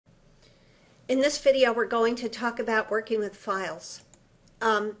In this video, we're going to talk about working with files,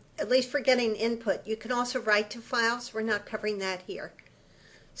 at least for getting input. You can also write to files. We're not covering that here.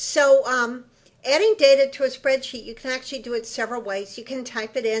 So adding data to a spreadsheet, you can actually do it several ways. You can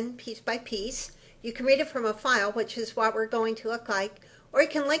type it in piece by piece. You can read it from a file, which is what we're going to look like, or you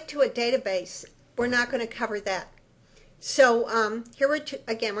can link to a database. We're not going to cover that. So here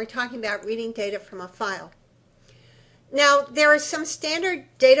we're talking about reading data from a file. Now, there are some standard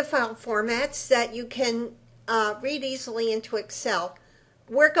data file formats that you can read easily into Excel.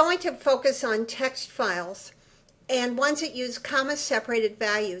 We're going to focus on text files and ones that use comma-separated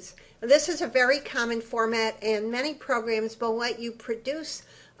values. This is a very common format, and many programs will let you produce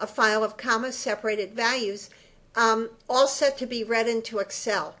a file of comma-separated values, all set to be read into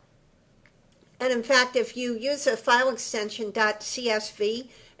Excel. And in fact, if you use a file extension .csv,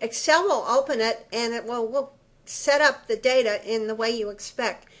 Excel will open it and it will set up the data in the way you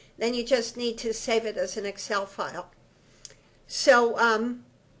expect. Then you just need to save it as an Excel file. So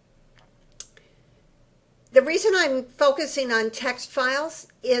the reason I'm focusing on text files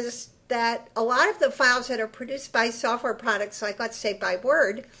is that a lot of the files that are produced by software products, like let's say by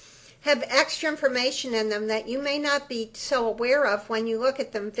Word, have extra information in them that you may not be so aware of when you look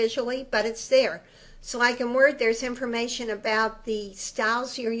at them visually, but it's there. So like in Word, there's information about the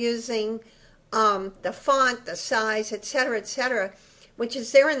styles you're using, the font, the size, etc., which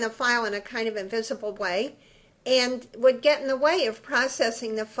is there in the file in a kind of invisible way, and would get in the way of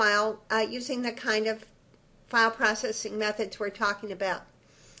processing the file using the kind of file processing methods we're talking about.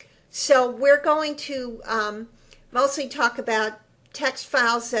 So we're going to mostly talk about text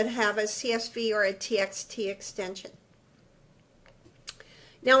files that have a CSV or a TXT extension.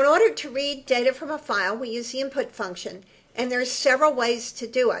 Now, in order to read data from a file, we use the input function, and there's several ways to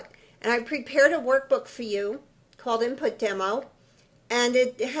do it. And I prepared a workbook for you called Input Demo, and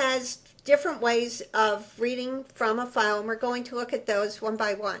it has different ways of reading from a file, and we're going to look at those one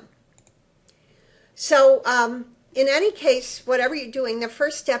by one. So in any case, whatever you're doing, the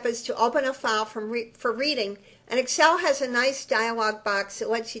first step is to open a file for reading, and Excel has a nice dialog box that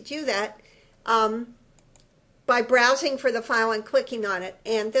lets you do that by browsing for the file and clicking on it,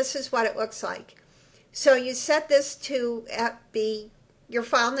 and this is what it looks like. So you set this to be, your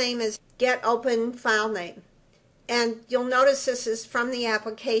file name is get open file name. And you'll notice this is from the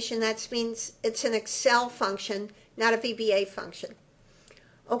application. That means it's an Excel function, not a VBA function.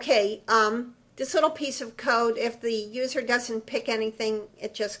 Okay, this little piece of code, if the user doesn't pick anything,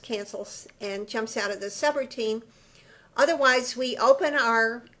 it just cancels and jumps out of the subroutine. Otherwise, we open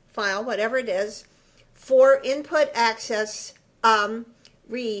our file, whatever it is, for input access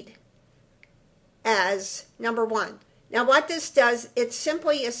read as number 1. Now what this does, it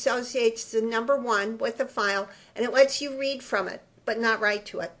simply associates the number 1 with the file, and it lets you read from it, but not write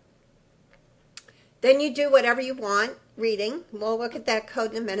to it. Then you do whatever you want, reading. We'll look at that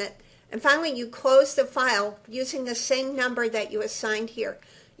code in a minute. And finally, you close the file using the same number that you assigned here.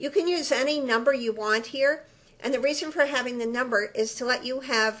 You can use any number you want here, and the reason for having the number is to let you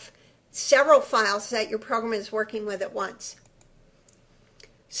have several files that your program is working with at once.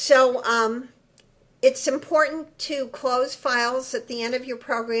 So it's important to close files at the end of your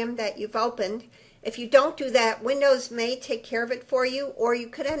program that you've opened. If you don't do that, Windows may take care of it for you, or you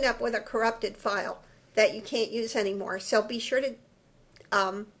could end up with a corrupted file that you can't use anymore. So be sure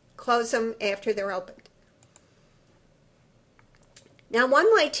to close them after they're opened. Now,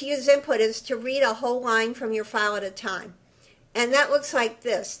 one way to use input is to read a whole line from your file at a time. And that looks like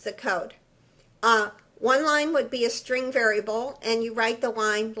this, the code. One line would be a string variable, and you write the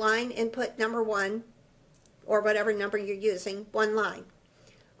line input number 1, or whatever number you're using, 1 line.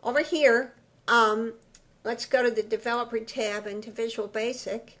 Over here, let's go to the Developer tab into Visual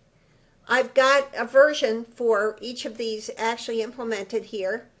Basic. I've got a version for each of these actually implemented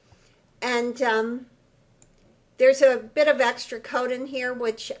here. And there's a bit of extra code in here,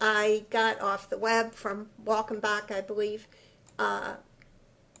 which I got off the web from Walkenbach, I believe.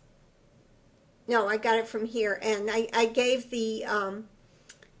 No, I got it from here, and I gave the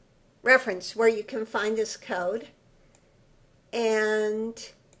reference where you can find this code.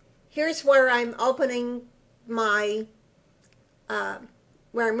 And here's where I'm opening my,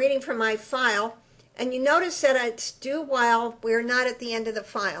 where I'm reading from my file. And you notice that it's do while we're not at the end of the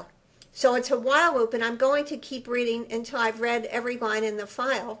file. So it's a while loop, and I'm going to keep reading until I've read every line in the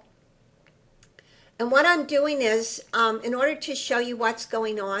file. And what I'm doing is, in order to show you what's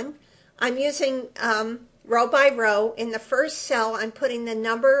going on, I'm using row by row. In the first cell, I'm putting the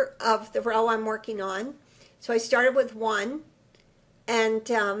number of the row I'm working on. So I started with 1,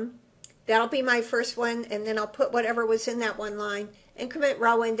 and that'll be my first one, and then I'll put whatever was in that one line, increment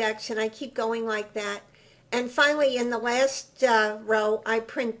row index, and I keep going like that. And finally, in the last row, I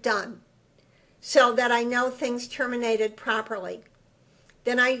print done so that I know things terminated properly.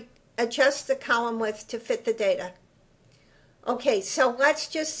 Then I adjust the column width to fit the data. Okay, so let's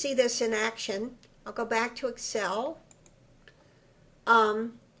just see this in action. I'll go back to Excel,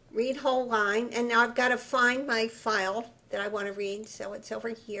 read whole line, and now I've got to find my file that I want to read, so it's over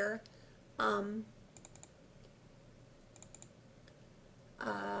here.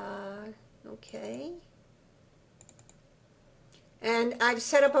 Okay. And I've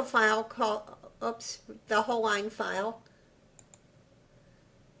set up a file called, the whole line file.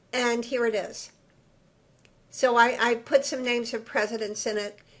 And here it is. So I put some names of presidents in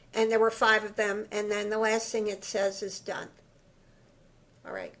it, and there were 5 of them, and then the last thing it says is done.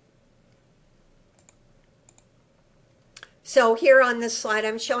 All right. So here on this slide,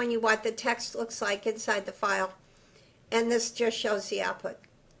 I'm showing you what the text looks like inside the file, and this just shows the output.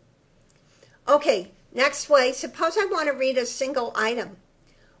 Okay, next way, suppose I want to read a single item.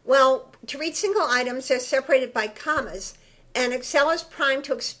 Well, to read single items, they're separated by commas, and Excel is primed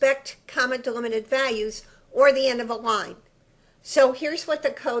to expect comma delimited values or the end of a line. So here's what the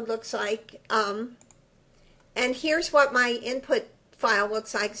code looks like, and here's what my input file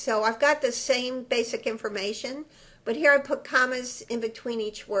looks like. So I've got the same basic information, but here I put commas in between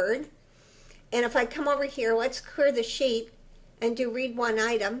each word. And if I come over here, let's clear the sheet and do read one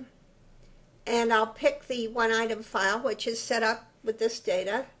item. And I'll pick the one item file, which is set up with this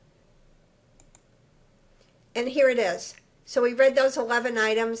data. And here it is. So we read those 11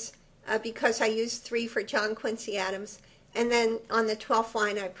 items because I used 3 for John Quincy Adams. And then on the 12th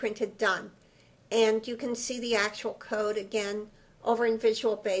line, I printed done. And you can see the actual code again over in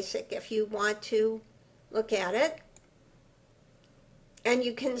Visual Basic if you want to look at it. And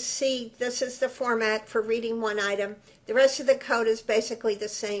you can see this is the format for reading one item. The rest of the code is basically the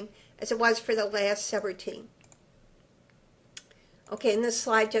same as it was for the last subroutine. Okay, and this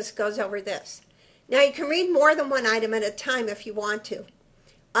slide just goes over this. Now you can read more than one item at a time if you want to.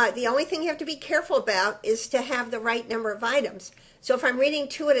 The only thing you have to be careful about is to have the right number of items. So if I'm reading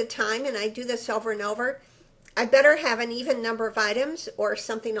 2 at a time and I do this over and over, I better have an even number of items or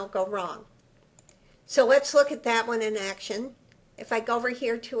something will go wrong. So let's look at that one in action. If I go over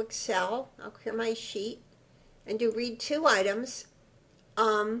here to Excel, I'll clear my sheet and do read 2 items.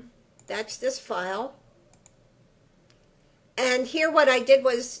 That's this file. And here what I did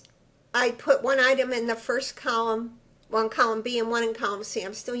was I put one item in the first column, one column B and one in column C.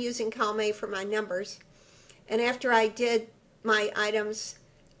 I'm still using column A for my numbers. And after I did my items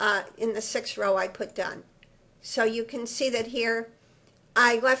in the 6th row, I put done. So you can see that here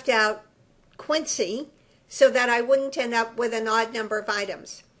I left out Quincy so that I wouldn't end up with an odd number of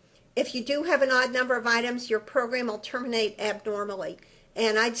items. If you do have an odd number of items, your program will terminate abnormally.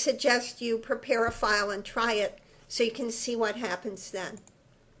 And I'd suggest you prepare a file and try it so you can see what happens then.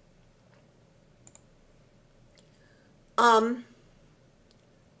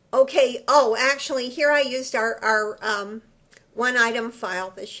 Okay, oh, actually, here I used our one item file,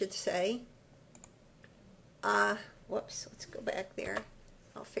 this should say. Whoops, let's go back there.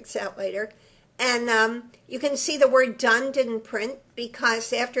 I'll fix that later. And you can see the word done didn't print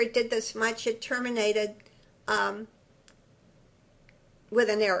because after it did this much, it terminated with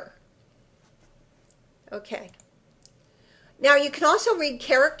an error. Okay. Now you can also read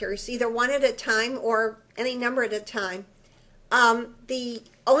characters, either one at a time or any number at a time. The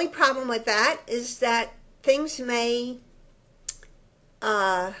only problem with that is that things may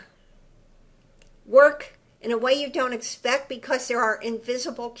work in a way you don't expect because there are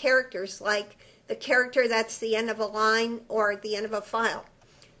invisible characters, like the character that's the end of a line or the end of a file.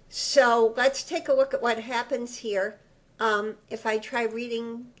 So let's take a look at what happens here. If I try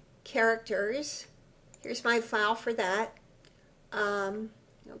reading characters, here's my file for that.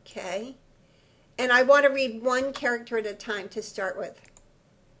 Okay. And I want to read one character at a time to start with.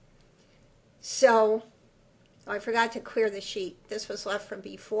 So I forgot to clear the sheet. This was left from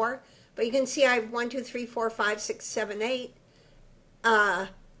before. But you can see I have 1, 2, 3, 4, 5, 6, 7, 8.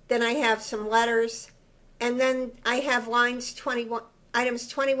 Then I have some letters. And then I have lines 21, items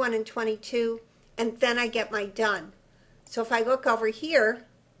 21 and 22. And then I get my done. So if I look over here,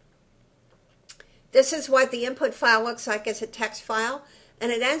 this is what the input file looks like as a text file.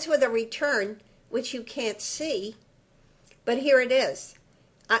 And it ends with a return, which you can't see. But here it is.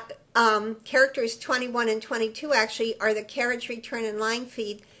 Characters 21 and 22 actually are the carriage return and line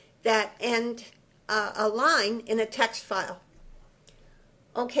feed that end a line in a text file.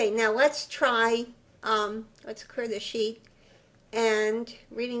 Okay, now let's try, let's clear the sheet, and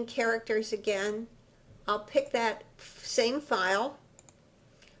reading characters again. I'll pick that same file,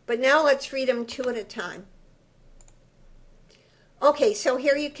 But now let's read them two at a time. Okay, so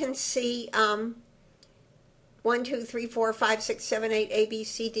here you can see 1, 2, 3, 4, 5, 6, 7, 8, A, B,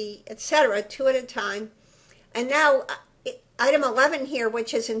 C, D, etc., two at a time. And now item 11 here,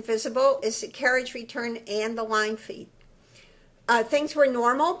 which is invisible, is the carriage return and the line feed. Things were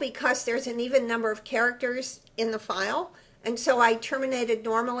normal because there's an even number of characters in the file, and so I terminated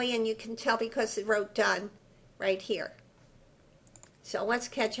normally, and you can tell because it wrote done right here. So let's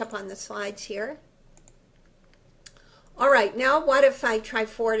catch up on the slides here. All right, now what if I try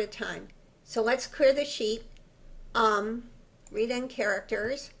 4 at a time? So let's clear the sheet. Read in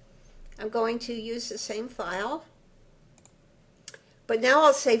characters. I'm going to use the same file, but now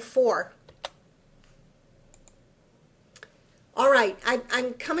I'll say 4. All right,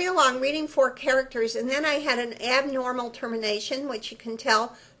 I'm coming along reading 4 characters, and then I had an abnormal termination, which you can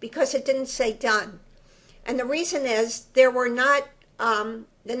tell because it didn't say done. And the reason is there were not,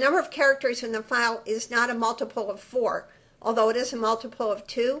 the number of characters in the file is not a multiple of 4, although it is a multiple of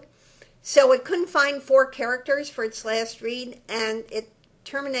 2. So it couldn't find 4 characters for its last read, and it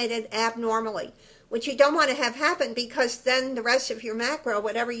terminated abnormally, which you don't want to have happen because then the rest of your macro,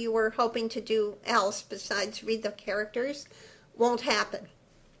 whatever you were hoping to do else besides read the characters, won't happen.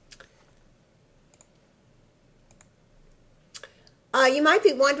 You might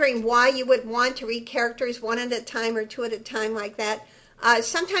be wondering why you would want to read characters 1 at a time or 2 at a time like that.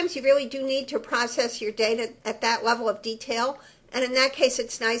 Sometimes you really do need to process your data at that level of detail, and in that case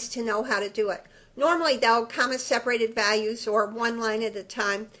it's nice to know how to do it. Normally though, comma-separated values or 1 line at a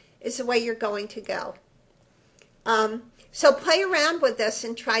time is the way you're going to go. So play around with this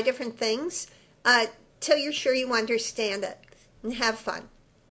and try different things till you're sure you understand it, and have fun.